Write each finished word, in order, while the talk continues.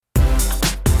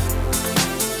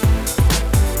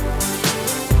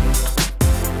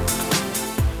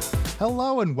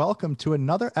Hello and welcome to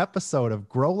another episode of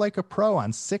Grow Like a Pro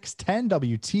on 610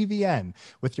 WTVN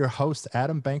with your hosts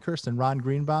Adam Bankhurst and Ron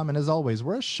Greenbaum. And as always,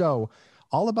 we're a show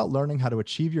all about learning how to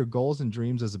achieve your goals and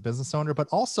dreams as a business owner, but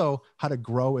also how to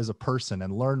grow as a person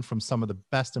and learn from some of the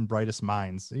best and brightest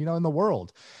minds, in the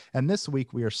world. And this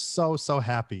week we are so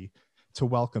happy to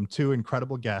welcome two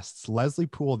incredible guests, Leslie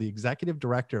Poole, the Executive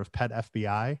Director of Pet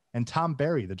FBI, and Tom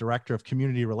Berry, the Director of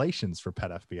Community Relations for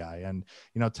Pet FBI. And,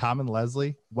 Tom and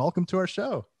Leslie, welcome to our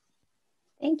show.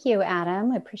 Thank you,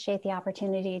 Adam. I appreciate the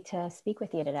opportunity to speak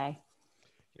with you today.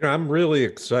 I'm really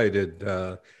excited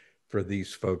for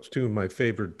these folks, two of my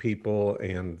favorite people,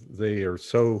 and they are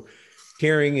so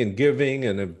caring and giving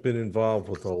and have been involved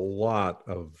with a lot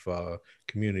of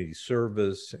community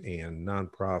service and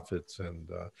nonprofits. And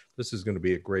this is going to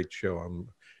be a great show. I'm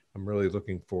really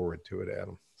looking forward to it,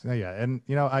 Adam. Yeah. And,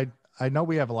 I know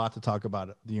we have a lot to talk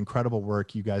about the incredible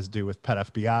work you guys do with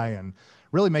Pet FBI and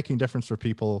really making a difference for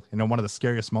people, one of the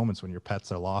scariest moments when your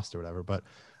pets are lost or whatever. But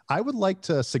I would like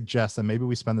to suggest that maybe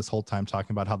we spend this whole time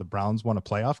talking about how the Browns won a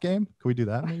playoff game. Can we do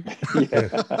that maybe?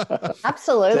 Yeah.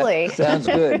 Absolutely. Sounds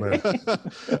good.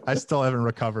 I still haven't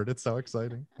recovered. It's so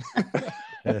exciting.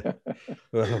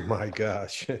 Oh my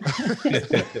gosh.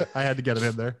 I had to get it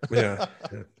in there. Yeah.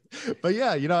 But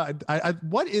yeah,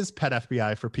 what is Pet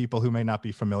FBI for people who may not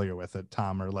be familiar with it,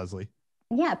 Tom or Leslie?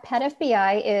 Yeah, Pet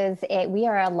FBI we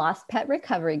are a lost pet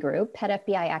recovery group. Pet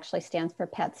FBI actually stands for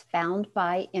Pets Found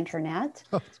by Internet.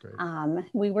 Oh, that's great.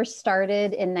 We were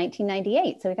started in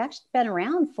 1998. So we've actually been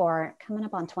around for coming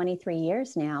up on 23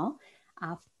 years now.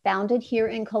 Founded here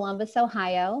in Columbus,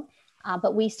 Ohio,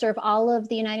 but we serve all of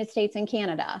the United States and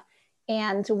Canada.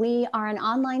 And we are an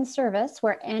online service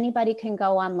where anybody can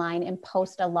go online and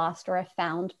post a lost or a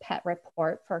found pet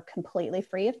report for completely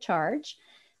free of charge.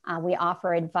 We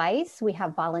offer advice. We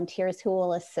have volunteers who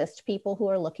will assist people who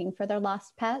are looking for their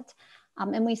lost pet.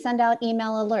 And we send out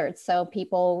email alerts. So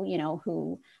people,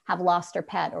 who have lost their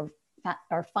pet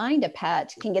or find a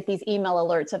pet can get these email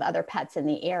alerts of other pets in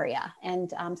the area.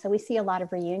 And so we see a lot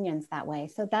of reunions that way.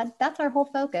 So that's our whole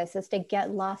focus, is to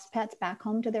get lost pets back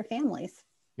home to their families.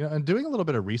 And doing a little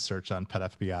bit of research on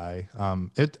Pet FBI,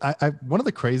 one of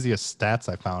the craziest stats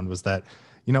I found was that,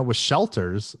 with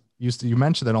shelters, you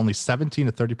mentioned that only 17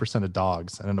 to 30% of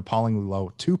dogs and an appallingly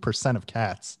low 2% of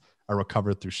cats are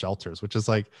recovered through shelters, which is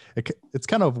it's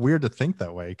kind of weird to think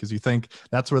that way because you think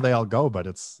that's where they all go, but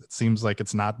it seems like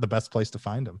it's not the best place to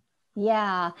find them.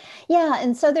 Yeah.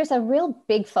 And so there's a real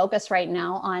big focus right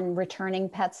now on returning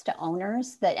pets to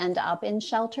owners that end up in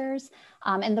shelters.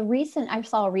 And I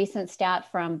saw a recent stat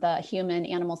from the Human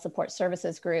Animal Support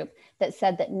Services group that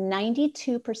said that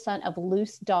 92% of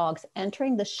loose dogs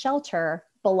entering the shelter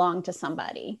belong to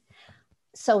somebody.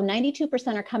 So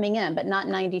 92% are coming in, but not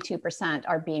 92%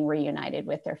 are being reunited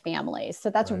with their families. So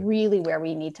that's right. Really where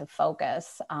we need to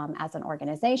focus as an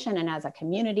organization and as a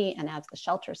community and as the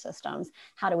shelter systems.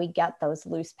 How do we get those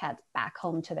loose pets back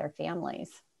home to their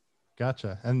families?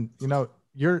 Gotcha. And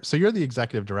you're the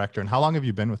executive director, and how long have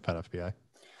you been with Pet FBI?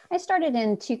 I started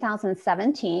in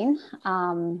 2017.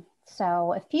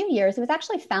 So a few years. It was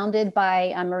actually founded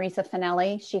by Marisa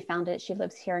Finelli. She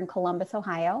lives here in Columbus,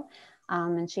 Ohio.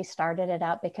 And she started it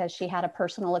up because she had a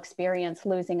personal experience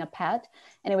losing a pet,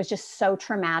 and it was just so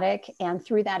traumatic. And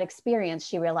through that experience,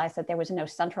 she realized that there was no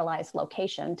centralized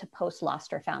location to post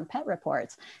lost or found pet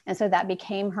reports. And so that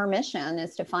became her mission,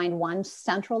 is to find one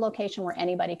central location where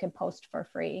anybody could post for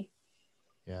free.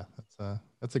 Yeah,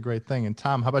 that's a great thing. And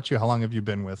Tom, how about you? How long have you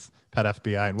been with Pet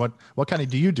FBI, and what kind of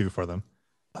do you do for them?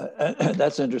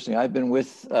 That's interesting. I've been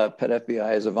with Pet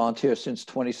FBI as a volunteer since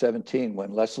 2017,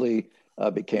 when Leslie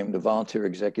became the volunteer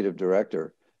executive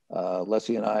director.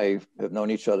 Leslie and I have known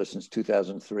each other since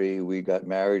 2003. We got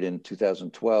married in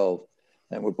 2012,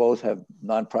 and we both have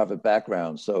nonprofit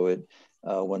backgrounds. So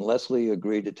when Leslie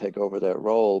agreed to take over that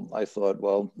role, I thought,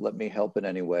 well, let me help in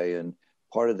any way. And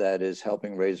part of that is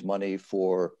helping raise money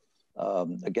for,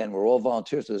 again, we're all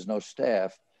volunteers, so there's no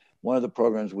staff. One of the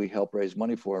programs we help raise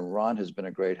money for, and Ron has been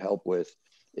a great help with,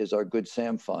 is our Good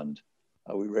Sam Fund.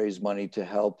 We raise money to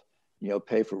help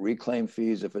pay for reclaim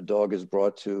fees if a dog is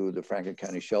brought to the Franklin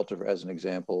County Shelter, as an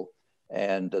example,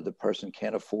 and the person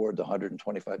can't afford the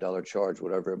 $125 charge,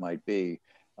 whatever it might be.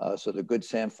 So the Good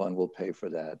Sam Fund will pay for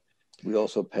that. We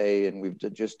also pay, and we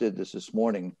just did this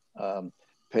morning,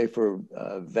 pay for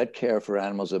vet care for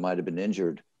animals that might have been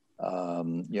injured,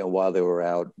 while they were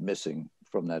out missing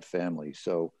from that family.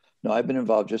 So no, I've been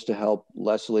involved just to help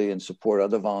Leslie and support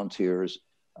other volunteers,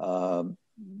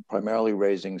 primarily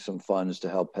raising some funds to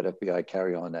help Pet FBI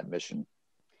carry on that mission.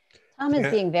 Tom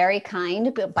is being very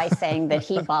kind by saying that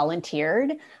he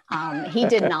volunteered. He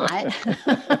did not.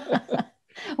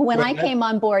 When Well, I came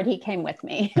on board, he came with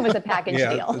me. It was a package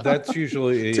deal. That's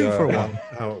usually 2 for 1.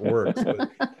 how it works.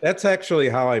 But that's actually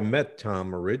how I met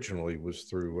Tom originally, was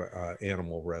through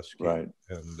Animal Rescue, Right.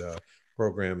 and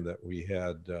program that we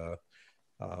had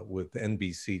with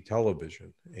NBC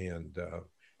television. And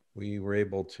we were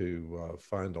able to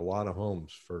find a lot of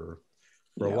homes for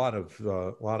a lot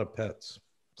of pets.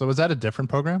 So was that a different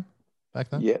program back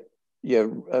then? Yeah.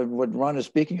 What Ron is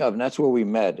speaking of, and that's where we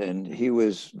met. And he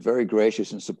was very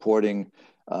gracious in supporting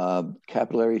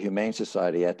Capillary Humane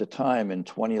Society. At the time, in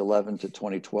 2011 to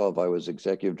 2012, I was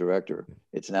executive director.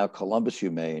 It's now Columbus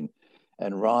Humane.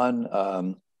 And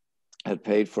Ron had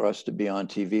paid for us to be on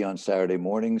TV on Saturday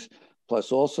mornings,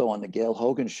 plus also on the Gail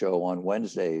Hogan show on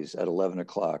Wednesdays at 11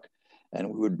 o'clock. And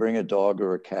we would bring a dog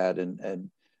or a cat, and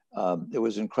it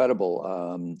was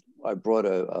incredible. I brought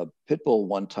a pit bull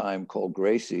one time called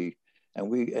Gracie, and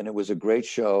it was a great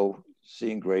show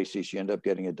seeing Gracie. She ended up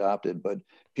getting adopted, but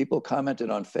people commented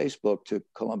on Facebook to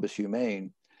Columbus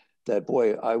Humane that,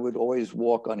 boy, I would always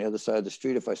walk on the other side of the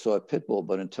street if I saw a pit bull,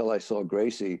 but until I saw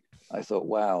Gracie, I thought,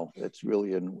 wow, it's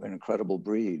really an incredible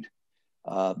breed.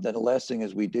 Then the last thing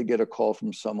is, we did get a call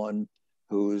from someone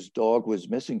whose dog was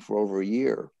missing for over a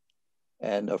year.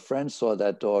 And a friend saw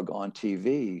that dog on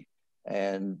TV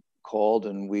and called,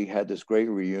 and we had this great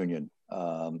reunion.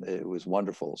 It was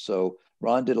wonderful. So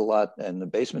Ron did a lot, and the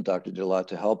Basement Doctor did a lot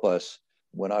to help us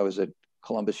when I was at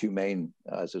Columbus Humane,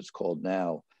 as it's called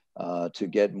now, to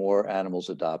get more animals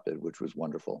adopted, which was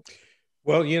wonderful.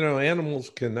 Well,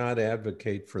 animals cannot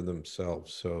advocate for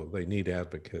themselves, so they need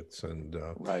advocates. And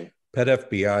Right. Pet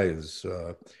FBI is,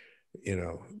 a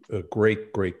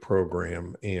great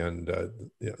program. And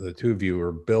the two of you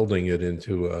are building it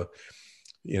into a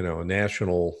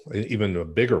national, even a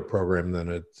bigger program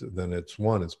than it's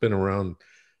one. It's been around,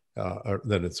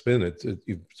 it's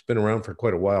been around for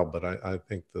quite a while, but I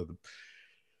think that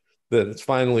it's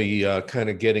finally kind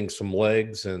of getting some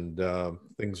legs, and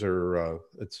things are,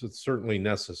 it's certainly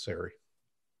necessary.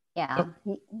 Yeah,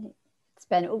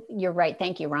 you're right.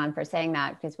 Thank you, Ron, for saying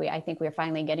that, because I think we're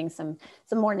finally getting some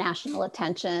more national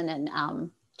attention,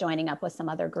 and joining up with some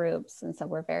other groups. And so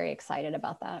we're very excited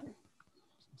about that.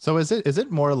 So is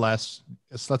it more or less,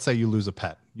 let's say you lose a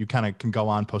pet, you kind of can go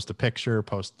on, post a picture,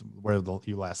 post where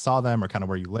you last saw them, or kind of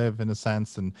where you live, in a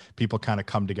sense, and people kind of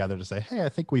come together to say, hey, I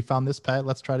think we found this pet,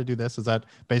 let's try to do this. Is that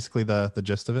basically the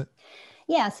gist of it?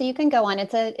 Yeah, so you can go on,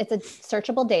 it's a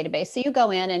searchable database. So you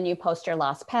go in and you post your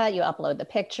lost pet, you upload the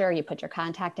picture, you put your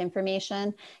contact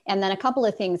information, and then a couple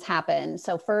of things happen.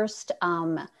 So first,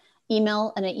 an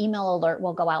email alert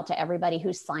will go out to everybody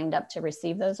who's signed up to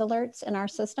receive those alerts in our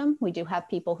system. We do have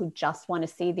people who just want to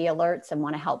see the alerts and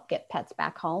want to help get pets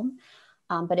back home.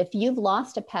 But if you've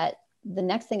lost a pet, the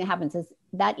next thing that happens is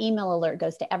that email alert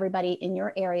goes to everybody in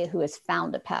your area who has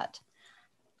found a pet.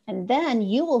 And then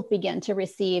you will begin to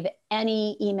receive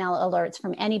any email alerts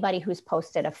from anybody who's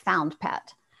posted a found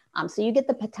pet. So you get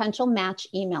the potential match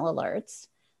email alerts.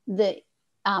 The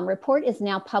report is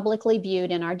now publicly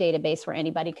viewed in our database, where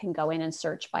anybody can go in and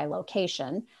search by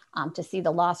location to see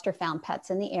the lost or found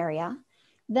pets in the area.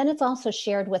 Then it's also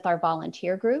shared with our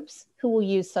volunteer groups, who will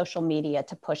use social media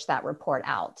to push that report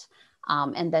out.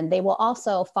 And then they will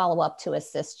also follow up to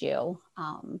assist you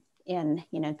in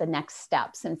the next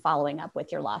steps in following up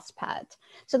with your lost pet.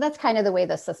 So that's kind of the way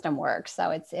the system works.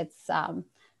 So it's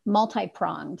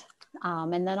multi-pronged.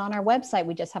 And then on our website,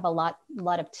 we just have a lot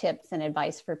of tips and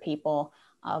advice for people.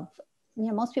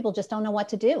 Most people just don't know what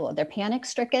to do. They're panic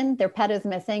stricken, their pet is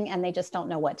missing, and they just don't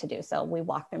know what to do. So we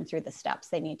walk them through the steps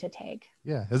they need to take.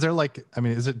 Yeah. Is there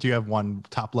do you have one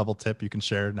top level tip you can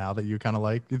share now that you kind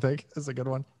of you think is a good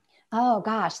one? Oh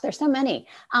gosh, there's so many.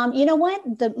 You know what?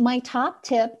 My top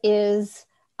tip is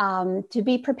to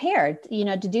be prepared,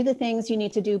 to do the things you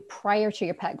need to do prior to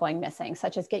your pet going missing,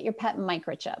 such as get your pet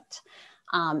microchipped.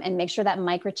 And make sure that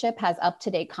microchip has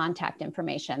up-to-date contact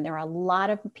information. There are a lot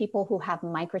of people who have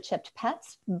microchipped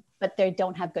pets, but they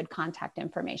don't have good contact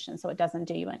information, so it doesn't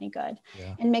do you any good.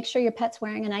 Yeah. And make sure your pet's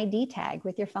wearing an ID tag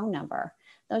with your phone number.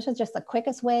 Those are just the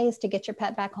quickest ways to get your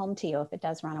pet back home to you if it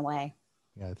does run away.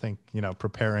 Yeah, I think,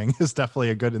 preparing is definitely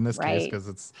a good in this case, because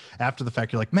it's after the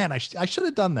fact, you're like, man, I should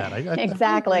have done that.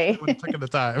 Exactly. I took the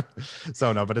time.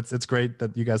 So no, but it's great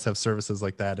that you guys have services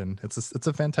like that. And it's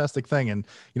a fantastic thing. And,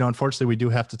 unfortunately we do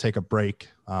have to take a break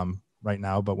right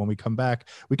now, but when we come back,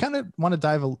 we kind of want to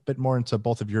dive a bit more into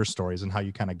both of your stories and how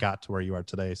you kind of got to where you are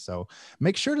today. So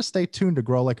make sure to stay tuned to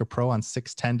Grow Like a Pro on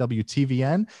 610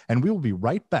 WTVN, and we will be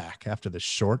right back after this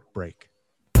short break.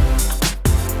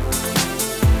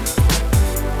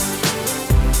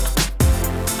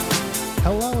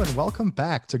 Hello and welcome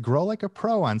back to Grow Like a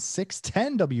Pro on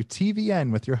 610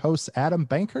 WTVN with your hosts Adam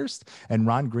Bankhurst and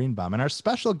Ron Greenbaum, and our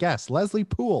special guest Leslie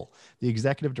Poole, the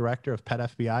Executive Director of Pet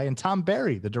FBI, and Tom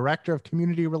Barry, the Director of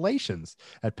Community Relations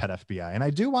at Pet FBI. And I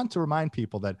do want to remind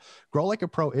people that Grow Like a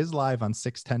Pro is live on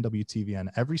 610 WTVN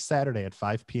every Saturday at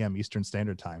 5 p.m. Eastern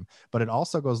Standard Time, but it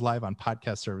also goes live on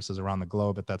podcast services around the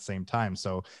globe at that same time.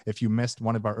 So if you missed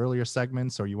one of our earlier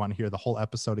segments or you want to hear the whole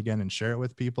episode again and share it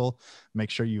with people,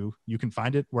 make sure you can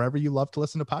find it wherever you love to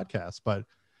listen to podcasts. But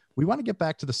we want to get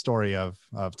back to the story of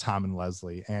Tom and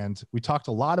Leslie. And we talked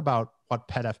a lot about what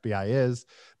Pet FBI is,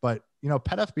 but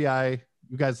Pet FBI,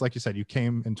 you guys, like you said, you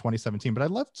came in 2017, but I'd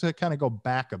love to kind of go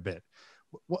back a bit.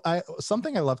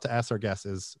 Something I love to ask our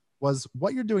guests was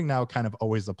what you're doing now kind of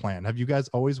always the plan? Have you guys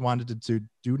always wanted to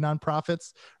do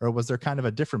nonprofits, or was there kind of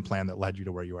a different plan that led you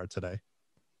to where you are today?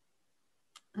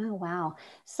 Oh, wow.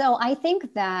 So I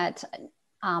think that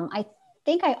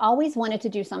I always wanted to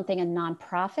do something in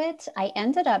nonprofit. I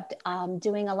ended up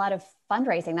doing a lot of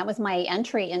fundraising. That was my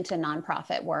entry into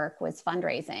nonprofit work, was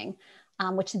fundraising,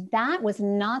 which that was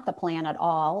not the plan at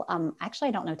all. Actually,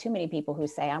 I don't know too many people who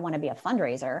say I want to be a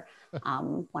fundraiser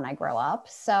when I grow up.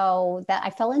 So that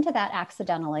I fell into that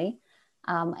accidentally.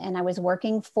 And I was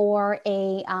working for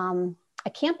a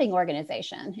camping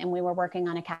organization, and we were working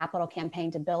on a capital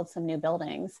campaign to build some new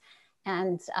buildings.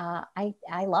 And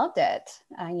I loved it.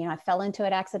 I fell into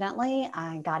it accidentally.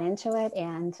 I got into it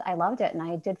and I loved it. And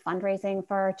I did fundraising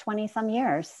for 20 some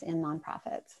years in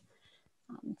nonprofits.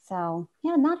 So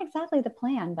yeah, not exactly the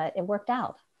plan, but it worked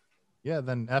out. Yeah.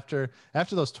 Then after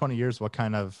those 20 years, what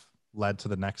kind of led to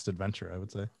the next adventure, I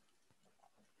would say?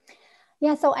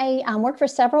 Yeah, so I worked for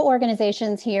several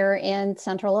organizations here in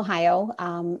Central Ohio,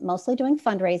 mostly doing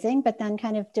fundraising, but then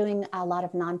kind of doing a lot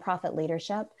of nonprofit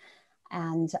leadership.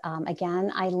 And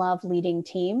again, I love leading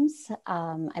teams.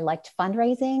 I liked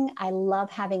fundraising. I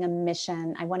love having a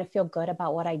mission. I want to feel good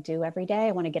about what I do every day.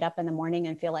 I want to get up in the morning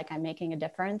and feel like I'm making a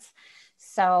difference.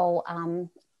 So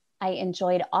I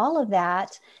enjoyed all of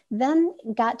that, then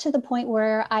got to the point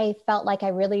where I felt like I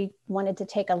really wanted to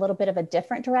take a little bit of a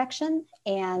different direction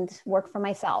and work for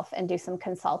myself and do some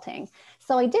consulting.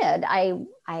 So I did. I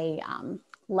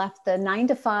left the 9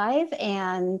 to 5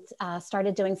 and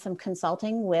started doing some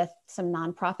consulting with some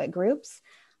nonprofit groups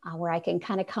where I can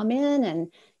kind of come in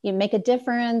and make a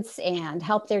difference and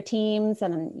help their teams.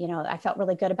 And, I felt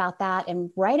really good about that.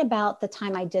 And right about the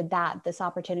time I did that, this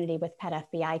opportunity with Pet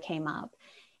FBI came up.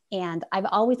 And I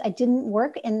didn't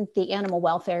work in the animal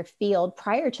welfare field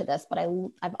prior to this, but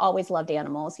I've always loved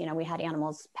animals. We had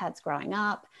pets growing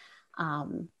up.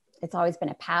 It's always been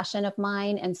a passion of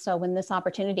mine. And so when this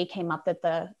opportunity came up that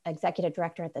the executive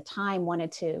director at the time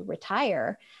wanted to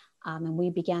retire, and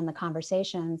we began the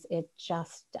conversations, it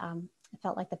just it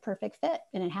felt like the perfect fit,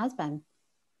 and it has been.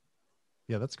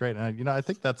 Yeah, that's great. And I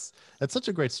think that's such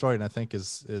a great story, and I think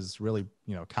is really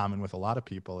common with a lot of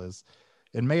people. Is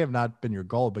it may have not been your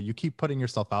goal, but you keep putting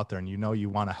yourself out there, and you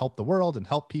want to help the world and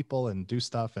help people and do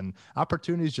stuff, and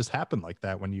opportunities just happen like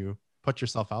that when you put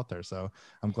yourself out there. So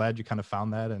I'm glad you kind of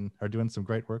found that and are doing some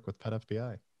great work with Pet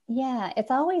FBI. Yeah, it's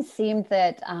always seemed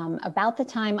that about the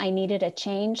time I needed a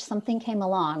change, something came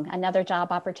along, another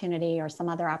job opportunity or some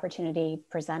other opportunity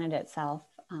presented itself.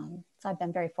 So I've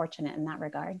been very fortunate in that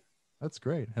regard. That's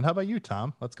great. And how about you,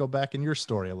 Tom? Let's go back in your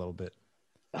story a little bit.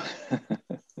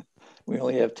 We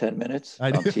only have 10 minutes.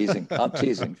 I'm teasing.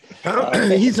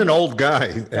 He's an old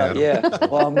guy. Yeah.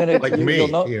 Well, I'm gonna like me.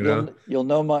 You'll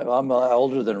know my. I'm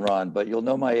older than Ron, but you'll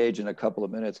know my age in a couple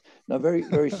of minutes. Now, very,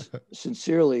 very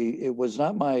sincerely, it was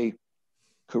not my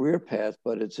career path,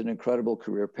 but it's an incredible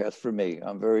career path for me.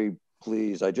 I'm very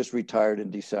pleased. I just retired in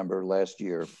December last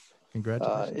year.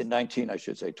 Congratulations. In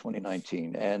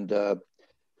 2019, and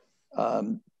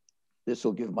this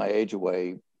will give my age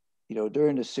away.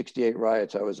 During the '68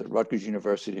 riots, I was at Rutgers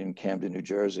University in Camden, New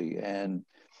Jersey, and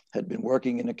had been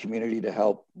working in the community to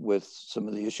help with some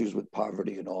of the issues with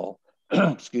poverty and all.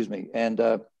 Excuse me. And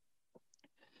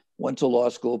went to law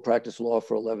school, practiced law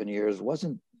for 11 years,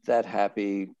 wasn't that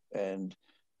happy, and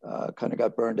kind of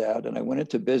got burned out. And I went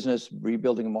into business,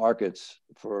 rebuilding markets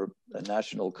for a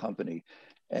national company.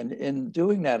 And in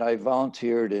doing that, I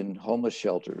volunteered in homeless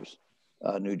shelters,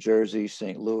 New Jersey,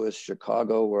 St. Louis,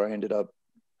 Chicago, where I ended up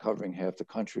covering half the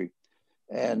country.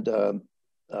 And the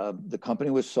company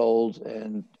was sold,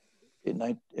 and in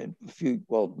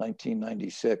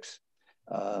 1996,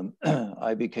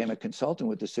 I became a consultant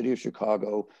with the city of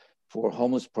Chicago for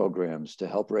homeless programs to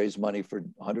help raise money for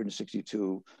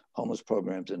 162 homeless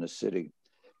programs in the city.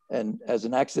 And as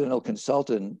an accidental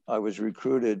consultant, I was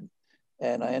recruited,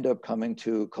 and I ended up coming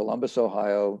to Columbus,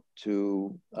 Ohio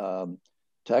to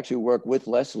to actually work with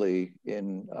Leslie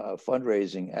in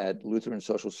fundraising at Lutheran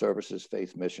Social Services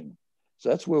Faith Mission. So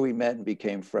that's where we met and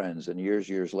became friends. And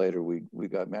years later, we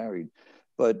got married.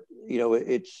 But, you know,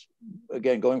 it's,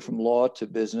 again, going from law to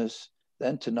business,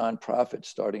 then to nonprofit,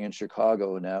 starting in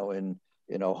Chicago, now in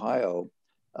Ohio.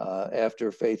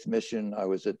 After Faith Mission, I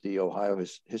was at the Ohio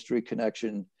History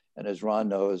Connection. And as Ron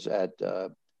knows, at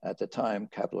the time,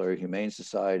 Capillary Humane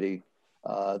Society.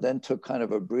 Then took kind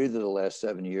of a breather the last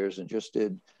 7 years and just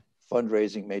did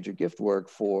fundraising major gift work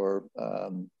for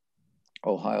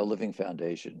Ohio Living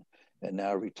Foundation, and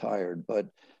now retired. But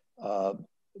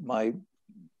my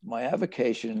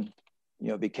avocation, you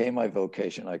know, became my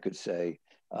vocation, I could say.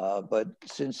 But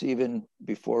since even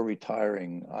before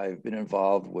retiring, I've been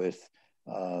involved with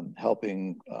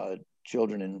helping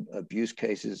children in abuse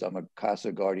cases. I'm a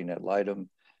CASA guardian at Litem.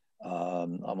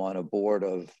 I'm on a board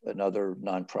of another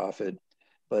nonprofit.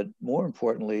 But more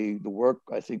importantly, the work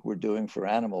I think we're doing for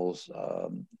animals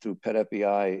through Pet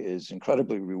FBI is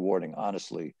incredibly rewarding,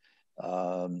 honestly.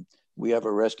 We have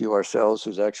a rescue ourselves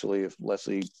who's actually, if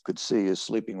Leslie could see, is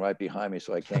sleeping right behind me,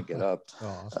 so I can't get up.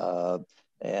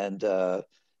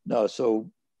 No,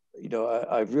 so, you know,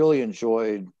 I've really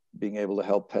enjoyed being able to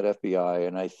help Pet FBI.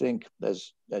 And I think,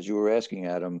 as you were asking,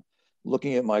 Adam,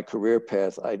 looking at my career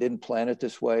path, I didn't plan it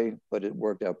this way, but it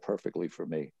worked out perfectly for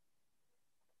me.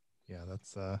 Yeah,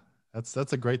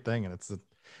 that's a great thing, and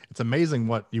it's amazing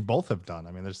what you both have done.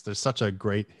 I mean, there's such a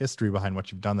great history behind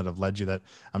what you've done that have led you, that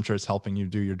I'm sure is helping you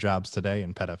do your jobs today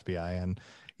in Pet FBI. And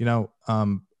you know,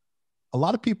 a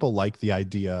lot of people like the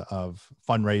idea of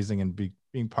fundraising and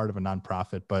being part of a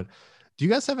nonprofit, but do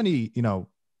you guys have any, you know,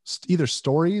 either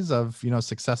stories of, you know,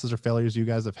 successes or failures you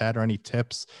guys have had, or any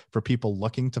tips for people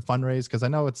looking to fundraise? Because I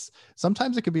know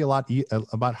sometimes it could be a lot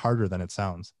harder than it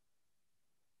sounds.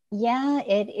 Yeah,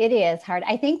 it is hard.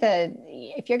 I think that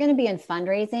if you're going to be in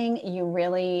fundraising, you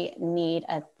really need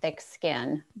a thick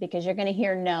skin, because you're going to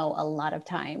hear no a lot of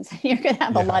times. You're going to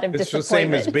have a lot of disappointment. It's the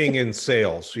same as being in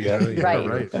sales.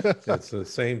 Right. It's the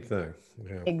same thing.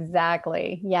 Yeah.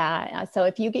 Exactly. Yeah. So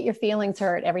if you get your feelings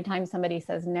hurt every time somebody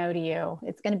says no to you,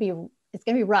 it's going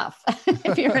to be rough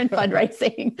if you're in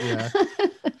fundraising. Yeah.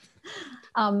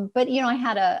 But you know, I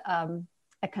had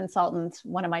a consultant,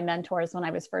 one of my mentors when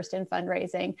I was first in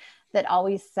fundraising, that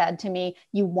always said to me,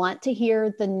 you want to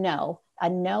hear the no. A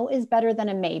no is better than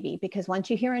a maybe, because once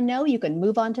you hear a no, you can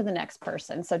move on to the next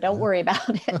person. So don't worry about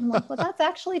it. I'm like, well, that's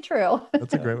actually true.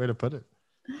 That's a great way to put it.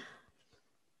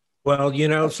 Well, you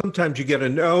know, sometimes you get a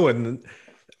no, and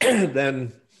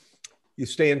then you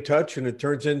stay in touch and it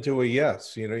turns into a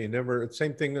yes. You know, you never,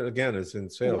 same thing again as in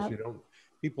sales. Yep.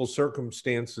 People's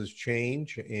circumstances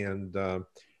change, and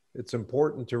it's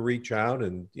important to reach out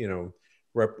and, you know,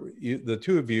 the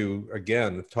two of you,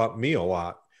 again, have taught me a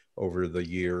lot over the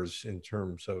years in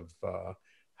terms of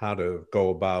how to go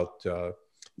about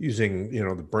using, you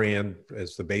know, the brand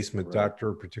as the basement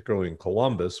doctor, particularly in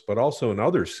Columbus, but also in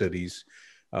other cities,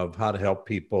 of how to help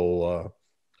people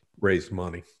raise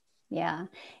money. Yeah.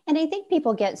 And I think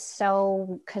people get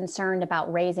so concerned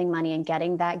about raising money and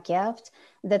getting that gift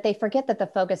that they forget that the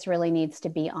focus really needs to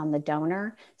be on the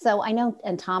donor. So I know,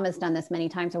 and Tom has done this many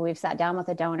times, where we've sat down with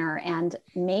a donor and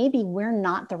maybe we're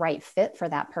not the right fit for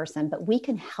that person, but we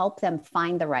can help them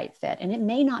find the right fit. And it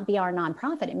may not be our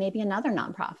nonprofit, it may be another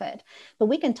nonprofit, but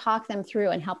we can talk them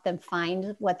through and help them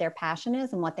find what their passion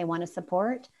is and what they want to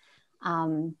support.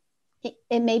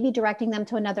 It may be directing them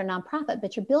to another nonprofit,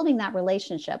 but you're building that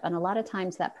relationship. And a lot of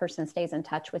times that person stays in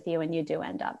touch with you and you do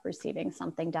end up receiving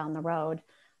something down the road.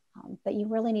 But you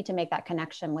really need to make that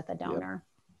connection with a donor.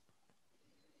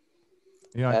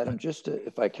 Yep. Yeah, Adam, just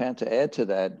if I can, to add to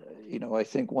that, you know, I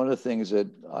think one of the things that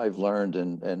I've learned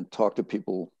and talked to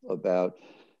people about,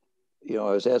 you know,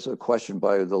 I was asked a question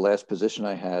by the last position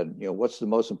I had, you know, what's the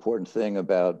most important thing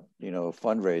about, you know,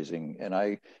 fundraising?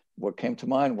 And what came to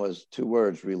mind was two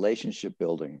words: relationship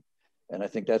building. And I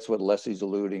think that's what Leslie's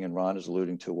alluding and Ron is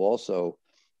alluding to also.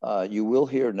 You will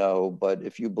hear no, but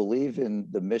if you believe in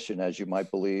the mission as you might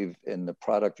believe in the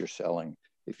product you're selling,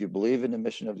 if you believe in the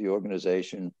mission of the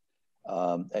organization,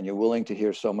 and you're willing to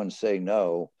hear someone say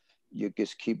no, you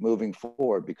just keep moving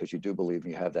forward because you do believe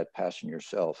you have that passion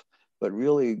yourself. But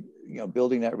really, you know,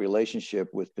 building that relationship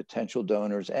with potential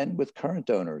donors and with current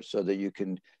donors so that you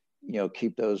can, you know,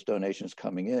 keep those donations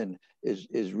coming in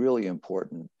is really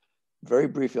important. Very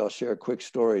briefly, I'll share a quick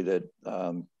story that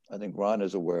I think Ron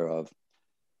is aware of.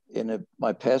 In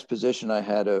my past position, I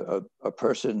had a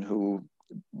person who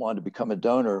wanted to become a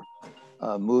donor,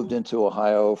 moved into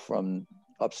Ohio from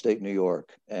upstate New York.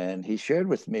 And he shared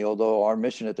with me, although our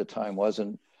mission at the time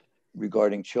wasn't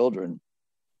regarding children,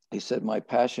 he said, my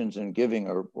passions in giving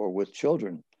are with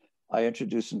children. I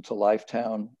introduced him to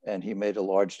Lifetown, and he made a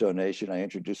large donation. I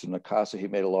introduced him to CASA. He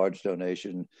made a large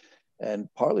donation.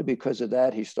 And partly because of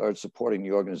that, he started supporting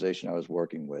the organization I was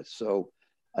working with. So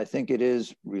I think it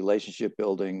is relationship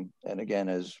building. And again,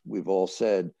 as we've all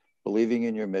said, believing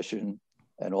in your mission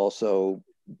and also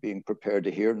being prepared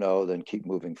to hear no, then keep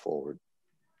moving forward.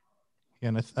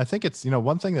 And I think it's,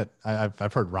 one thing that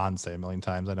I've heard Ron say a million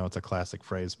times. I know it's a classic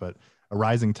phrase, but a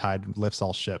rising tide lifts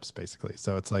all ships, basically.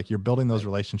 So it's like you're building those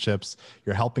relationships,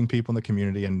 you're helping people in the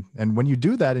community. And when you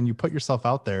do that and you put yourself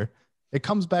out there, it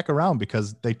comes back around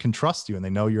because they can trust you and they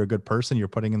know you're a good person, you're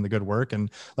putting in the good work. And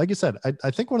like you said,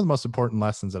 I think one of the most important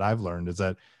lessons that I've learned is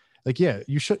that, like, yeah,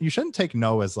 you shouldn't take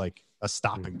no as like a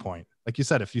stopping point. Like you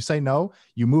said, if you say no,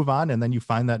 you move on and then you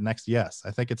find that next yes.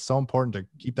 I think it's so important to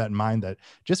keep that in mind, that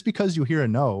just because you hear a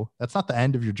no, that's not the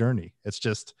end of your journey. It's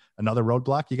just another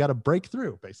roadblock you got to break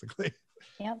through, basically.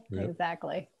 Yep, Yep.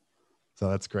 exactly. So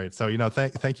that's great. So,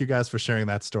 thank you guys for sharing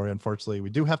that story. Unfortunately,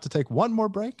 we do have to take one more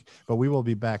break, but we will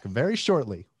be back very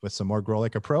shortly with some more Grow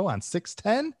Like a Pro on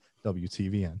 610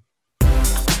 WTVN.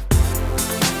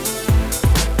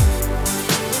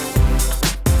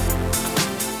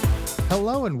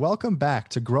 Hello and welcome back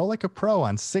to Grow Like a Pro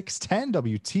on 610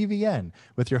 WTVN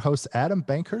with your hosts Adam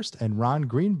Bankhurst and Ron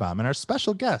Greenbaum, and our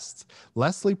special guests,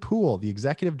 Leslie Poole, the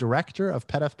Executive Director of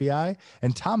Pet FBI,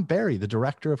 and Tom Barry, the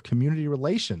Director of Community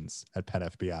Relations at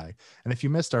Pet FBI. And if you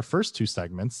missed our first two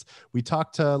segments, we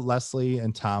talked to Leslie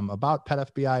and Tom about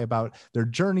Pet FBI, about their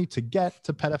journey to get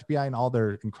to Pet FBI and all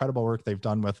their incredible work they've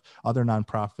done with other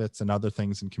nonprofits and other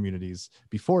things in communities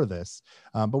before this.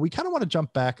 But we kind of want to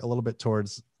jump back a little bit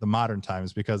towards the modern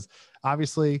times, because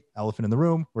obviously, elephant in the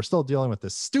room, we're still dealing with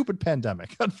this stupid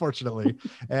pandemic, unfortunately.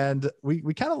 And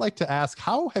we kind of like to ask,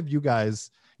 how have you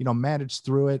guys, managed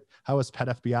through it? How has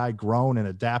Pet FBI grown and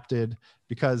adapted?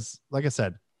 Because like I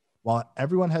said, while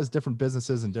everyone has different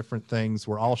businesses and different things,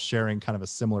 we're all sharing kind of a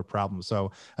similar problem.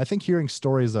 So I think hearing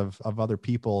stories of other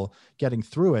people getting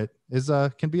through it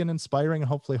can be an inspiring and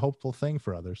hopefully hopeful thing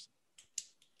for others.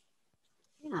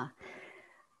 Yeah.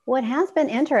 What has been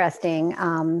interesting,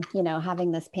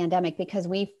 having this pandemic, because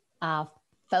we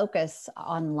focus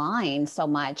online so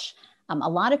much, a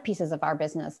lot of pieces of our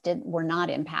business were not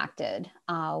impacted.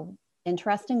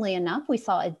 Interestingly enough, we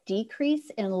saw a decrease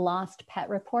in lost pet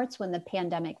reports when the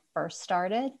pandemic first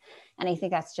started. And I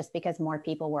think that's just because more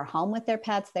people were home with their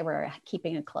pets. They were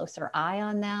keeping a closer eye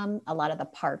on them. A lot of the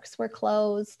parks were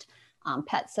closed.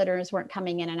 Pet sitters weren't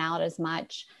coming in and out as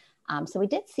much. So we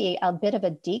did see a bit of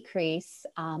a decrease,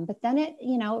 but then it,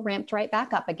 ramped right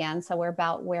back up again. So we're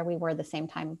about where we were the same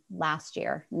time last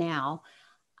year now.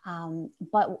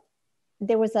 But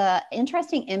there was an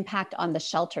interesting impact on the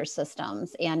shelter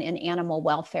systems and in animal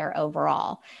welfare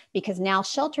overall, because now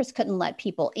shelters couldn't let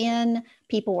people in.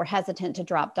 People were hesitant to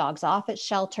drop dogs off at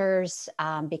shelters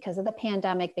because of the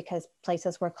pandemic, because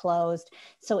places were closed.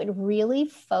 So it really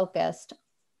focused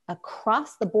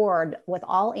across the board with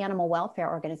all animal welfare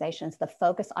organizations. The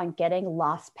focus on getting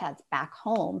lost pets back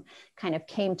home kind of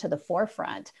came to the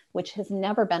forefront, which has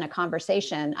never been a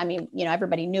conversation. I mean,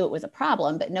 everybody knew it was a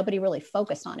problem, but nobody really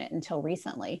focused on it until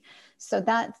recently. So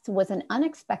that was an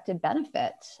unexpected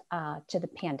benefit to the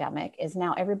pandemic, is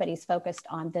now everybody's focused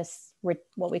on this,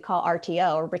 what we call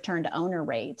RTO, or return to owner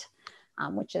rate,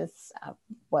 which is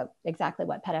exactly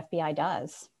what Pet FBI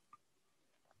does.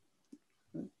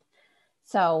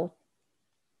 So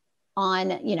on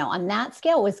that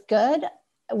scale, it was good.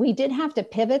 We did have to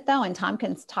pivot though, and Tom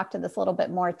can talk to this a little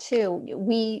bit more too.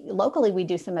 Locally, we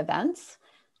do some events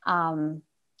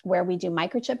where we do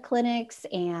microchip clinics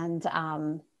and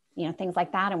things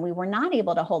like that. And we were not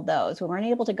able to hold those. We weren't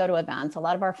able to go to events. A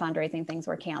lot of our fundraising things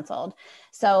were canceled.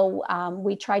 So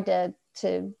we tried to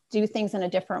do things in a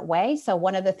different way. So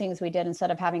one of the things we did,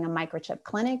 instead of having a microchip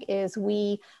clinic, is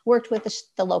we worked with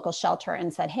the local shelter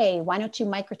and said, hey, why don't you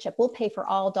microchip? We'll pay for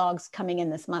all dogs coming in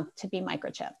this month to be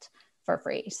microchipped for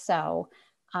free. So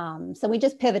we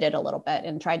just pivoted a little bit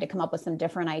and tried to come up with some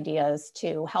different ideas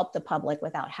to help the public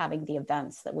without having the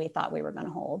events that we thought we were going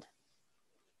to hold.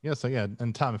 Yeah. So yeah.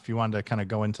 And Tom, if you wanted to kind of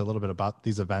go into a little bit about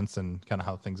these events and kind of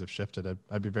how things have shifted,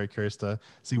 I'd be very curious to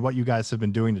see what you guys have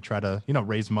been doing to try to,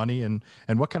 raise money and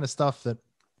what kind of stuff that,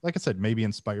 like I said, maybe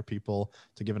inspire people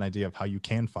to give an idea of how you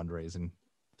can fundraise and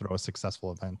throw a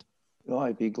successful event. No,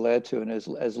 I'd be glad to. And as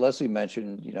Leslie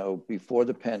mentioned, before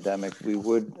the pandemic, we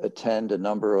would attend a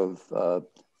number of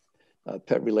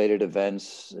pet-related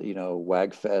events,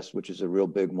 WagFest, which is a real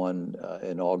big one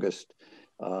in August,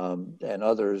 and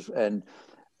others. And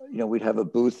we'd have a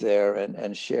booth there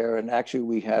and share. And actually,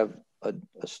 we have a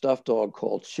stuffed dog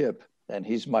called Chip, and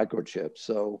he's microchipped.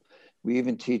 So We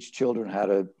even teach children how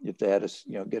to, if they had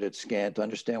to, get it scanned, to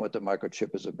understand what the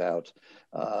microchip is about.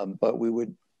 But we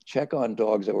would check on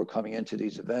dogs that were coming into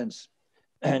these events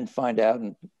and find out,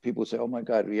 and people would say, oh my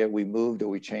God, yeah, we moved or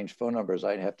we changed phone numbers.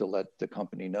 I'd have to let the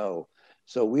company know.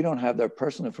 So we don't have their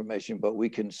personal information, but we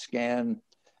can scan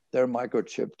their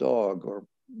microchip dog or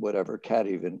whatever, cat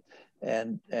even,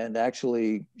 and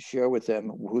actually share with them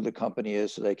who the company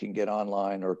is so they can get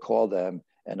online or call them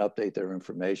and update their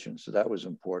information. So that was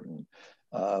important.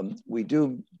 We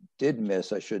did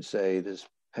miss, I should say, this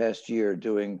past year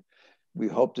we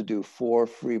hope to do 4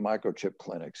 free microchip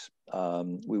clinics.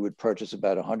 We would purchase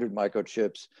about 100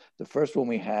 microchips. The first one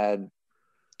we had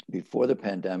before the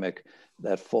pandemic,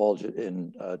 that fall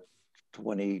in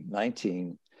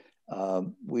 2019,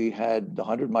 we had the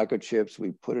 100 microchips.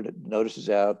 We put notices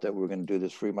out that we were going to do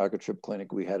this free microchip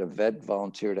clinic. We had a vet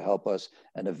volunteer to help us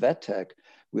and a vet tech.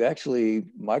 We actually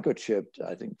microchipped,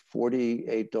 I think,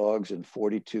 48 dogs and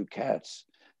 42 cats.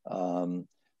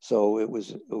 So it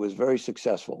was very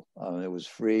successful. It was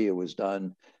free, it was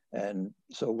done. And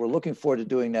so we're looking forward to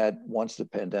doing that once the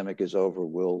pandemic is over.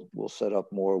 We'll set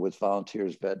up more with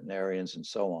volunteers, veterinarians, and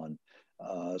so on.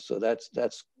 So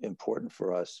that's important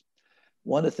for us.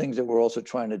 One of the things that we're also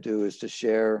trying to do is to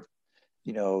share,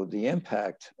 the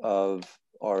impact of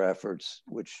our efforts,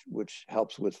 which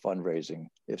helps with fundraising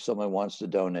if someone wants to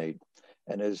donate.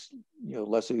 And as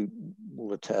Leslie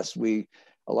will attest, a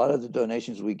lot of the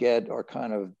donations we get are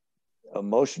kind of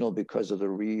emotional because of the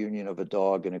reunion of a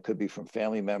dog, and it could be from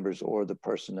family members or the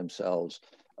person themselves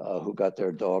who got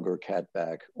their dog or cat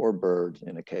back, or bird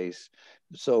in a case.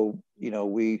 So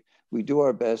we do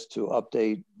our best to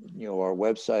update our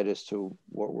website as to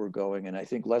what we're going. And I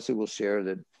think Leslie will share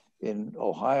that in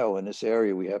Ohio, in this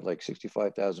area, we have like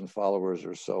 65,000 followers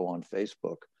or so on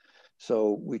Facebook.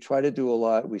 So we try to do a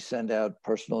lot. We send out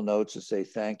personal notes to say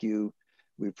thank you.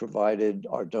 We provided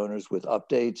our donors with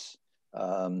updates.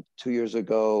 2 years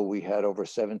ago, we had over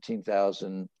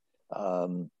 17,000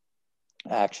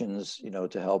 actions,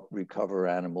 to help recover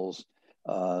animals.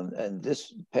 And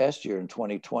this past year in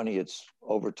 2020, it's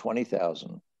over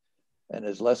 20,000. And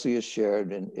as Leslie has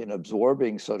shared, in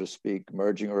absorbing, so to speak,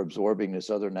 merging or absorbing this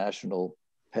other national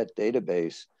pet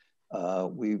database,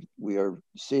 we are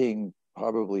seeing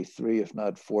probably 3, if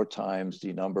not 4 times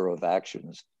the number of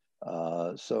actions.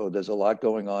 So there's a lot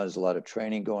going on. There's a lot of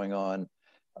training going on.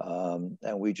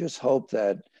 And we just hope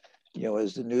that,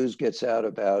 as the news gets out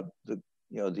about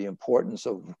the importance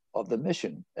of the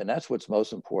mission, and that's what's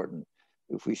most important.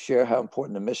 If we share how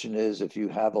important the mission is, if you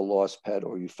have a lost pet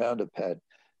or you found a pet,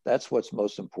 that's what's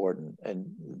most important.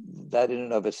 And that in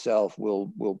and of itself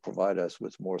will provide us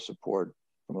with more support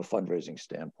from a fundraising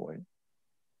standpoint.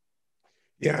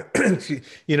 Yeah,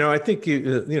 I think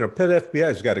Pet FBI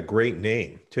has got a great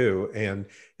name too, and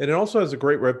it also has a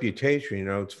great reputation.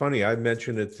 It's funny, I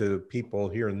mentioned it to people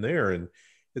here and there, and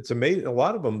it's amazing. A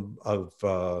lot of them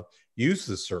have used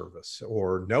the service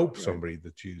or know somebody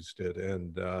that's used it,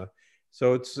 and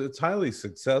so it's highly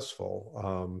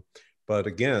successful. But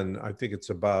again, I think it's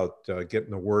about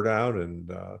getting the word out,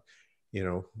 and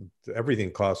everything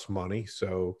costs money,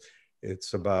 so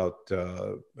it's about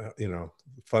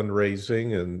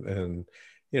fundraising and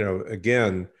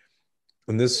again,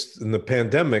 in the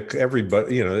pandemic,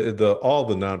 everybody, all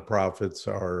the nonprofits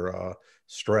are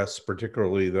stressed,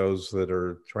 particularly those that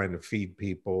are trying to feed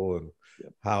people and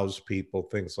house people,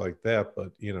 things like that.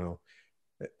 But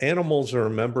animals are a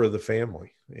member of the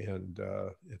family, and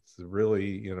it's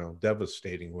really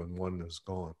devastating when one is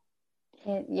gone.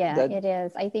 It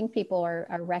is. I think people are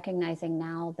recognizing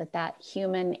now that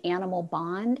human-animal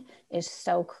bond is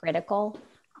so critical.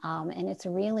 And it's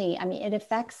really, it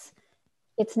affects,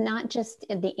 it's not just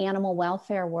in the animal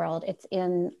welfare world, it's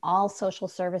in all social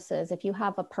services. If you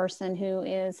have a person who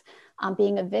is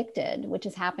being evicted, which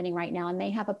is happening right now, and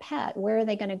they have a pet, where are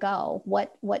they going to go?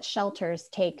 What shelters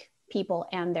take people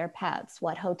and their pets?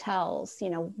 What hotels?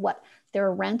 There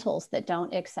are rentals that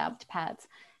don't accept pets.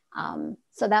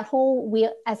 So that we,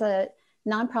 as a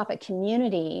nonprofit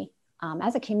community,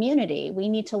 we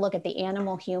need to look at the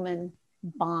animal-human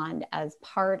bond as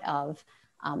part of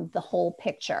the whole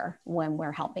picture when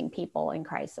we're helping people in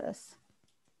crisis.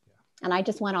 And I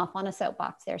just went off on a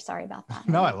soapbox there. Sorry about that.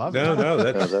 No, I love it. No,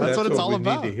 that's what it's all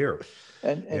about. Need to hear.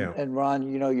 And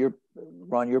Ron,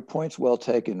 your point's well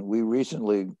taken. We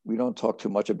don't talk too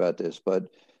much about this, but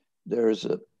there's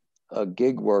a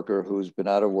gig worker who's been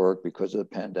out of work because of the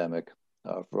pandemic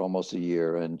for almost a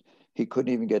year, and he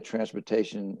couldn't even get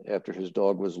transportation after his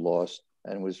dog was lost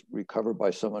and was recovered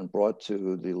by someone brought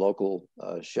to the local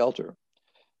shelter.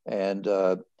 And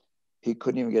he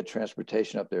couldn't even get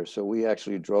transportation up there. So we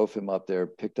actually drove him up there,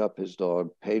 picked up his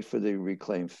dog, paid for the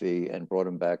reclaim fee, and brought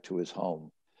him back to his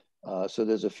home. So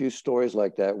there's a few stories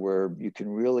like that where you can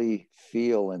really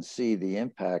feel and see the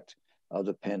impact of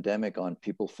the pandemic on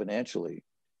people financially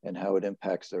and how it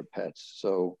impacts their pets.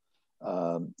 So,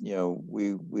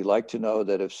 we like to know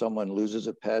that if someone loses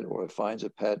a pet or finds a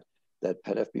pet, that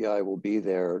Pet FBI will be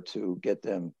there to get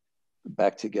them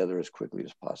back together as quickly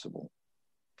as possible.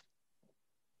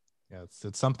 Yeah,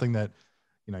 it's something that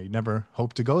you never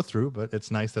hope to go through, but it's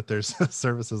nice that there's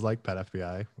services like Pet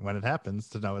FBI when it happens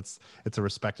to know it's a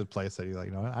respected place that you're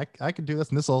like, I can do this,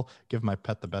 and this will give my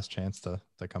pet the best chance to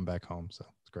come back home. So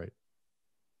it's great.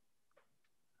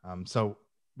 So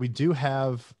we do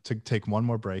have to take one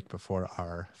more break before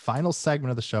our final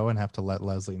segment of the show and have to let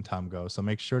Leslie and Tom go. So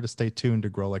make sure to stay tuned to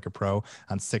Grow Like a Pro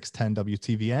on 610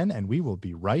 WTVN, and we will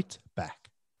be right back.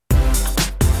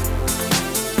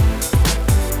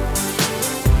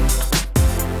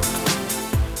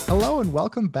 Hello and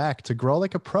welcome back to Grow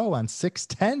Like a Pro on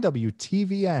 610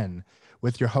 WTVN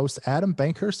with your hosts Adam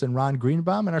Bankhurst and Ron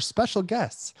Greenbaum, and our special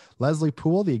guests, Leslie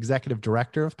Poole, the Executive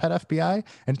Director of Pet FBI,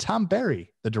 and Tom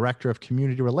Barry, the Director of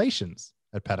Community Relations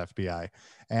at Pet FBI.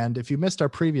 And if you missed our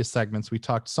previous segments, we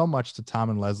talked so much to Tom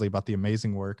and Leslie about the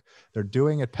amazing work they're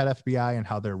doing at Pet FBI and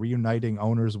how they're reuniting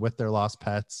owners with their lost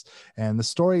pets, and the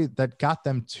story that got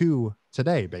them to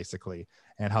today, basically,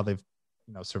 and how they've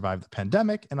survive the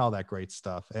pandemic and all that great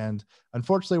stuff. And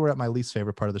unfortunately, we're at my least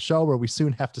favorite part of the show where we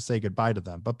soon have to say goodbye to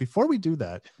them. But before we do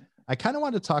that, I kind of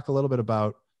want to talk a little bit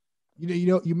about,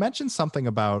 you mentioned something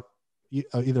about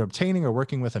either obtaining or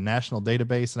working with a national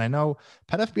database. And I know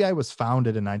Pet FBI was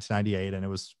founded in 1998 and it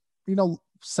was,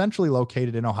 centrally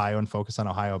located in Ohio and focused on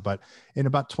Ohio. But in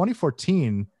about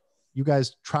 2014, you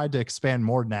guys tried to expand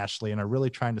more nationally and are really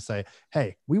trying to say,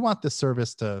 hey, we want this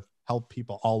service to help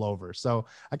people all over. So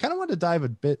I kind of want to dive a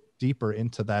bit deeper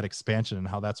into that expansion and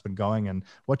how that's been going and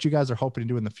what you guys are hoping to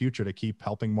do in the future to keep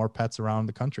helping more pets around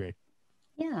the country.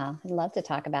 Yeah, I'd love to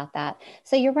talk about that.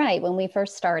 So you're right. When we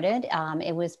first started,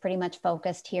 it was pretty much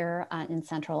focused here in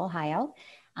Central Ohio.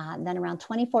 Then around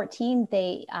 2014,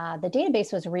 the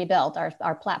database was rebuilt.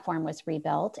 Our platform was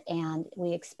rebuilt, and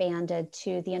we expanded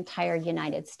to the entire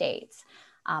United States.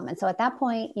 And so at that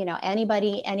point,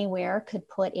 anybody anywhere could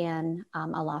put in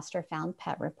a lost or found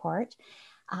pet report.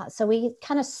 So we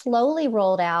kind of slowly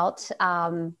rolled out,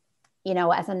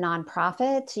 as a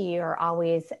nonprofit, you're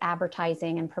always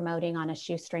advertising and promoting on a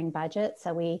shoestring budget.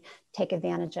 So we take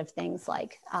advantage of things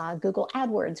like Google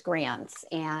AdWords grants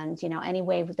and, any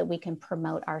way that we can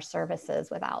promote our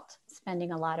services without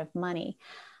spending a lot of money.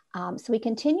 So we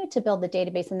continued to build the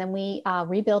database, and then we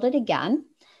rebuilt it again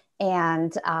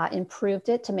and improved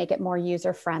it to make it more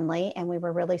user-friendly. And we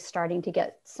were really starting to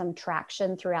get some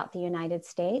traction throughout the United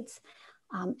States.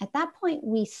 At that point,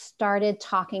 we started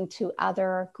talking to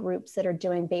other groups that are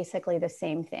doing basically the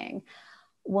same thing.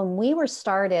 When we were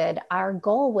started, our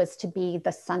goal was to be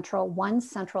one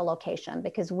central location,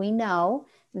 because we know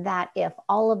that if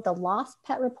all of the lost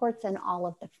pet reports and all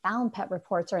of the found pet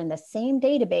reports are in the same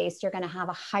database, you're going to have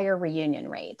a higher reunion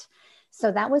rate. So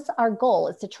that was our goal,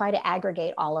 is to try to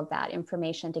aggregate all of that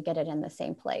information to get it in the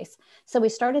same place. So we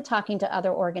started talking to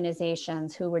other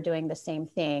organizations who were doing the same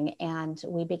thing. And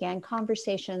we began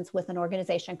conversations with an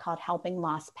organization called Helping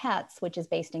Lost Pets, which is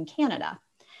based in Canada.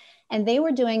 And they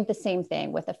were doing the same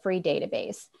thing with a free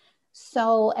database.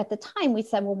 So at the time we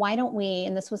said, well, why don't we,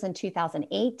 and this was in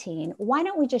 2018, why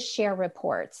don't we just share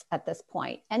reports at this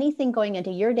point? Anything going into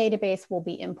your database will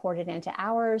be imported into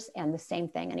ours, and the same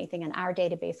thing, anything in our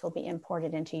database will be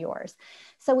imported into yours.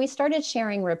 So we started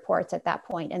sharing reports at that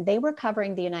point, and they were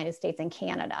covering the United States and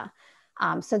Canada.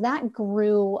 So that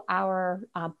grew our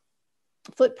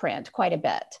footprint quite a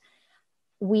bit.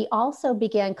 We also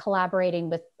began collaborating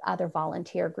with other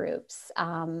volunteer groups,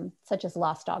 such as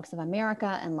Lost Dogs of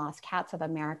America and Lost Cats of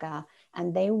America.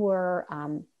 And they were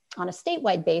on a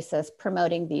statewide basis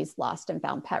promoting these lost and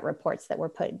found pet reports that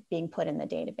were being put in the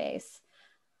database.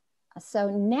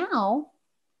 So now,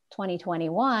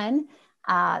 2021,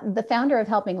 the founder of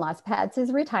Helping Lost Pets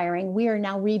is retiring. We are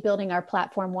now rebuilding our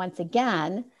platform once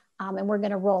again, and we're going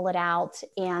to roll it out.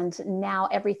 And now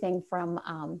everything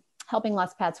from Helping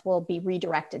Lost Pets will be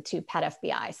redirected to Pet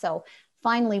FBI. So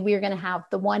finally, we're going to have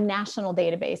the one national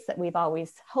database that we've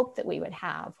always hoped that we would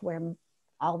have, where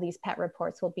all these pet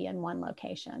reports will be in one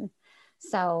location.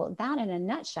 So that, in a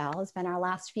nutshell, has been our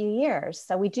last few years.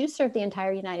 So we do serve the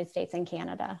entire United States and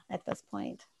Canada at this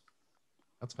point.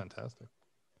 That's fantastic.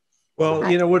 Well,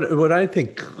 what I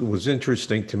think was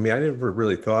interesting to me, I never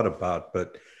really thought about,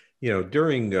 but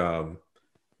during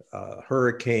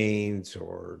hurricanes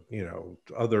or,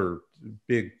 other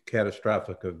big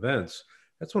catastrophic events,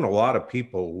 that's when a lot of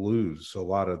people lose a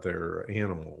lot of their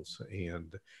animals.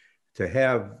 And to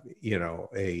have,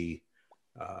 a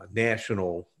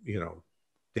national,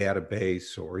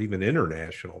 database or even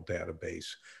international database,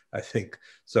 I think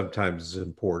sometimes is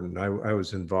important. I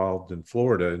was involved in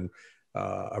Florida in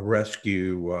a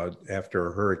rescue after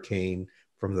a hurricane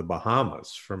from the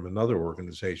Bahamas from another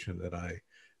organization that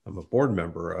I'm a board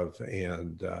member of.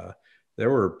 And there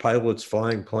were pilots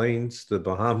flying planes to the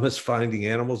Bahamas, finding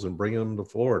animals and bringing them to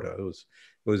Florida. It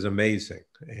was amazing.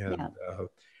 And,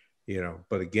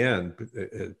 but again,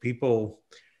 people,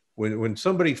 when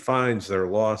somebody finds their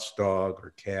lost dog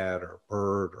or cat or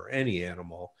bird or any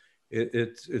animal,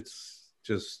 it's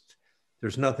just,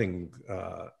 there's nothing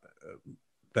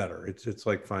better. It's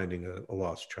like finding a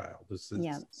lost child. It's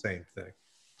the same thing.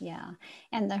 Yeah.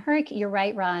 And the hurricane, you're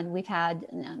right, Ron. We've had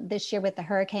this year with the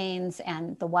hurricanes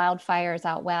and the wildfires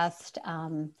out west,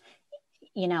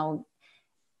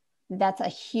 that's a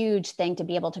huge thing to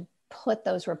be able to put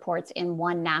those reports in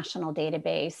one national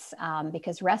database,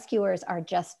 because rescuers are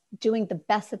just doing the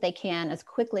best that they can as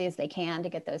quickly as they can to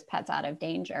get those pets out of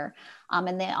danger.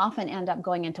 And they often end up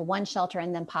going into one shelter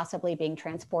and then possibly being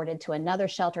transported to another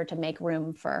shelter to make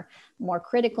room for more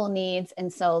critical needs.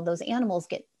 And so those animals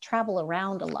travel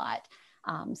around a lot.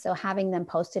 So having them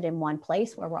posted in one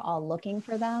place where we're all looking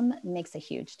for them makes a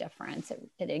huge difference.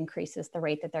 It increases the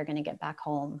rate that they're going to get back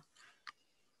home.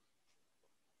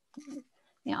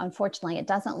 Unfortunately, it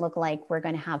doesn't look like we're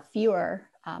going to have fewer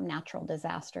natural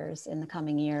disasters in the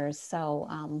coming years.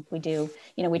 So we do,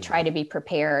 we try to be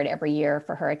prepared every year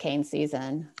for hurricane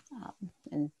season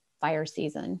and fire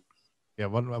season. Yeah,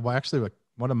 actually,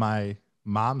 one of my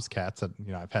mom's cats that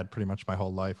I've had pretty much my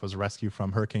whole life was rescued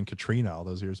from Hurricane Katrina all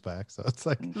those years back. So it's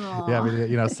like, Aww. yeah,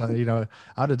 I mean,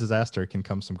 out of disaster can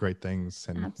come some great things,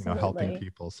 and Absolutely. Helping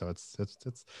people. So it's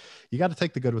you got to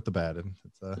take the good with the bad, and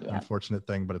it's an unfortunate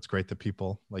thing, but it's great that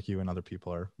people like you and other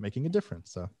people are making a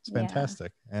difference. So it's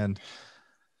fantastic. And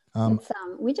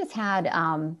we just had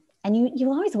and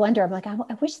you always wonder, I'm like, I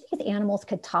wish these animals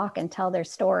could talk and tell their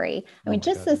story. I mean,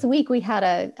 this week we had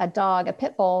a dog, a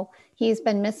pit bull. He's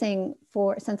been missing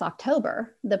since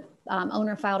October. The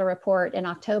owner filed a report in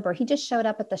October. He just showed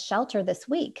up at the shelter this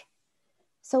week.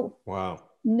 So wow.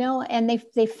 No, and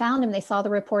they found him. They saw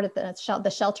the report at the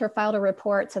shelter filed a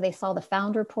report. So they saw the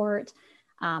found report,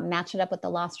 matched it up with the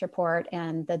lost report,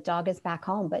 and the dog is back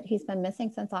home, but he's been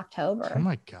missing since October. Oh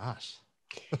my gosh.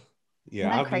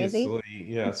 Yeah, obviously,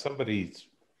 crazy? Somebody's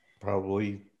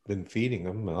probably been feeding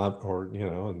him, or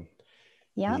and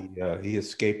he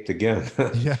escaped again.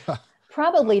 Yeah,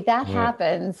 probably that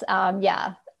happens.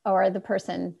 Or the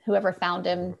person, whoever found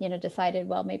him, decided,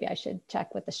 well, maybe I should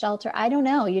check with the shelter. I don't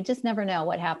know. You just never know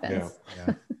what happens.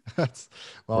 Yeah.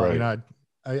 Right.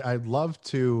 I'd love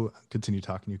to continue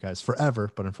talking to you guys forever,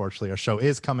 but unfortunately our show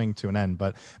is coming to an end.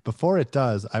 But before it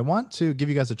does, I want to give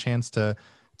you guys a chance to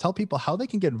tell people how they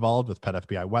can get involved with Pet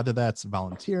FBI, whether that's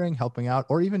volunteering, helping out,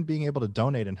 or even being able to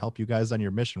donate and help you guys on your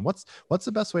mission. What's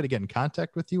the best way to get in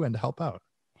contact with you and to help out?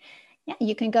 Yeah,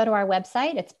 you can go to our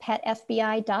website. It's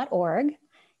petfbi.org.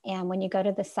 And when you go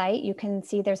to the site, you can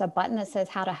see there's a button that says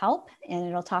how to help, and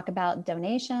it'll talk about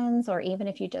donations, or even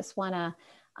if you just want to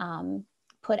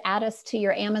add us to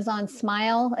your Amazon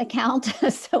Smile account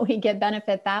so we get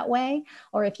benefit that way.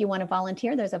 Or if you want to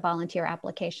volunteer, there's a volunteer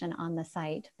application on the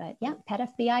site. But yeah,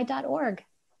 petfbi.org.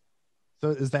 So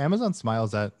is the Amazon Smile,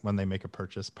 is that when they make a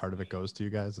purchase, part of it goes to you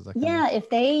guys? Is that if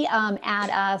they add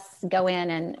us, go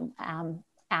in and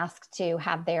ask to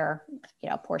have their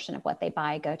portion of what they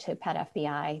buy go to Pet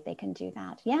FBI, they can do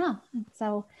that. Yeah.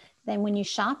 So then when you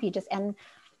shop, and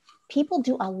people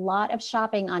do a lot of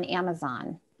shopping on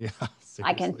Amazon. Yeah, seriously.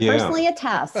 I can personally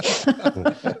attest.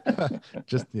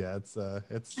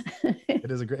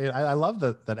 It is a great. I love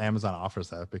that Amazon offers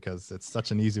that, because it's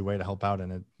such an easy way to help out,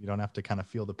 and you don't have to kind of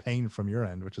feel the pain from your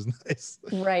end, which is nice.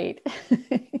 Right.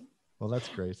 Well, that's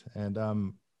great. And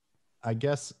I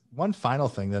guess one final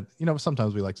thing that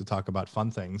sometimes we like to talk about fun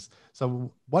things.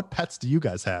 So, what pets do you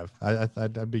guys have?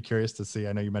 I'd be curious to see.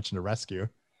 I know you mentioned a rescue.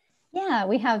 Yeah,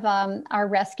 we have our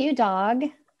rescue dog.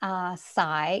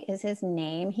 Cy is his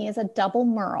name. He is a double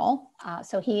Merle.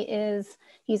 So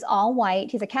he's all white.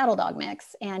 He's a cattle dog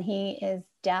mix, and he is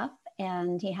deaf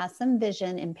and he has some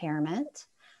vision impairment,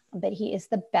 but he is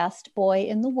the best boy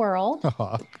in the world.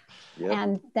 Yep.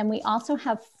 And then we also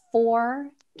have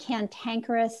 4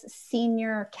 cantankerous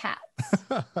senior cats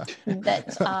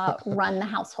that run the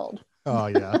household. Oh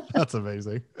yeah, that's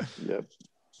amazing. Yep.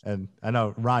 And I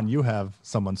know, Ron, you have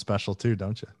someone special too,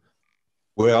 don't you?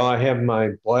 Well, I have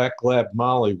my black lab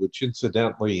Molly, which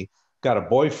incidentally got a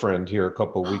boyfriend here a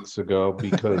couple of weeks ago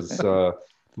because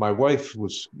my wife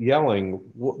was yelling,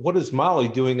 "What is Molly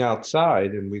doing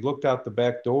outside?" And we looked out the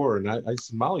back door, and I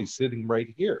said, "Molly's sitting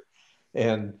right here."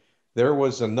 And there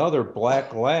was another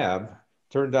black lab.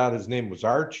 Turned out his name was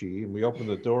Archie, and we opened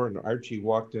the door, and Archie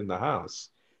walked in the house.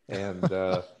 And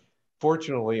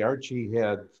fortunately, Archie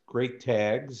had great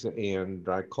tags, and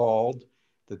I called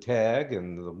the tag,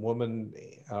 and the woman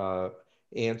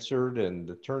answered, and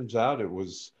it turns out it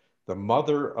was the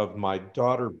mother of my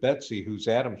daughter Betsy, who's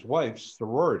Adam's wife's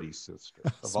sorority sister.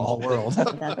 Of Small all world.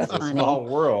 things. That's A funny. small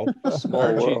world. Small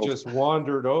Archie world. just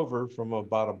wandered over from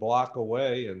about a block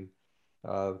away, and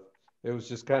uh, it was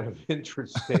just kind of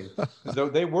interesting. Though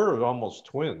they were almost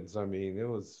twins. I mean, it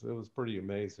was pretty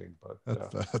amazing. But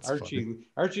That's funny.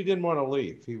 Archie didn't want to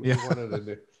leave. He Yeah. wanted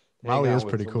to Molly hang out is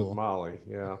with pretty cool. Molly.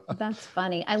 Yeah. That's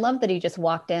funny. I love that he just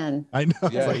walked in. I know.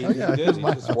 It's Yeah, like, he, oh, he yeah, did. here's He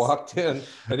my just house. walked in,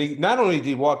 and he not only did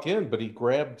he walk in, but he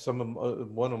grabbed some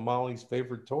of one of Molly's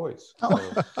favorite toys. Oh.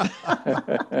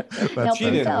 So Help she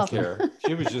didn't himself. care.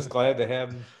 She was just glad to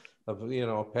have him,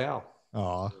 a pal.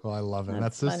 Oh, well, I love it.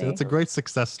 That's That's funny. a great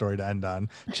success story to end on.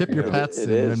 Chip your Yeah. pets It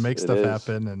and is, make it stuff is.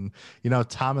 happen. And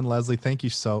Tom and Leslie, thank you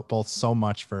both so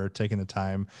much for taking the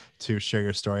time to share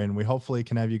your story. And we hopefully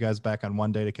can have you guys back on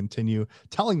one day to continue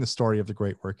telling the story of the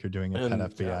great work you're doing at Pet And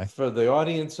FBI. for the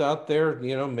audience out there,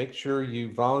 make sure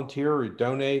you volunteer or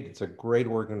donate. It's a great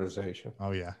organization.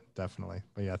 Oh yeah, definitely.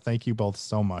 But yeah, thank you both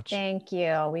so much. Thank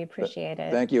you. We appreciate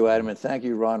it. Thank you, Adam, and thank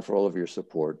you, Ron, for all of your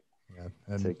support. Yeah,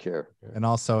 and Take care. And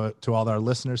also to all our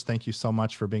listeners, thank you so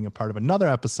much for being a part of another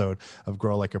episode of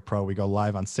Grow Like a Pro. We go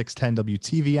live on 610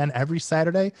 WTVN every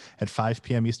Saturday at 5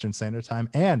 p.m. Eastern Standard Time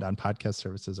and on podcast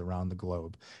services around the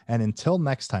globe. And until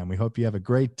next time, we hope you have a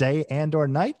great day and or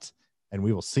night, and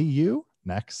we will see you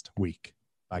next week.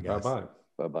 Bye, guys. Bye-bye.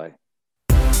 Bye-bye.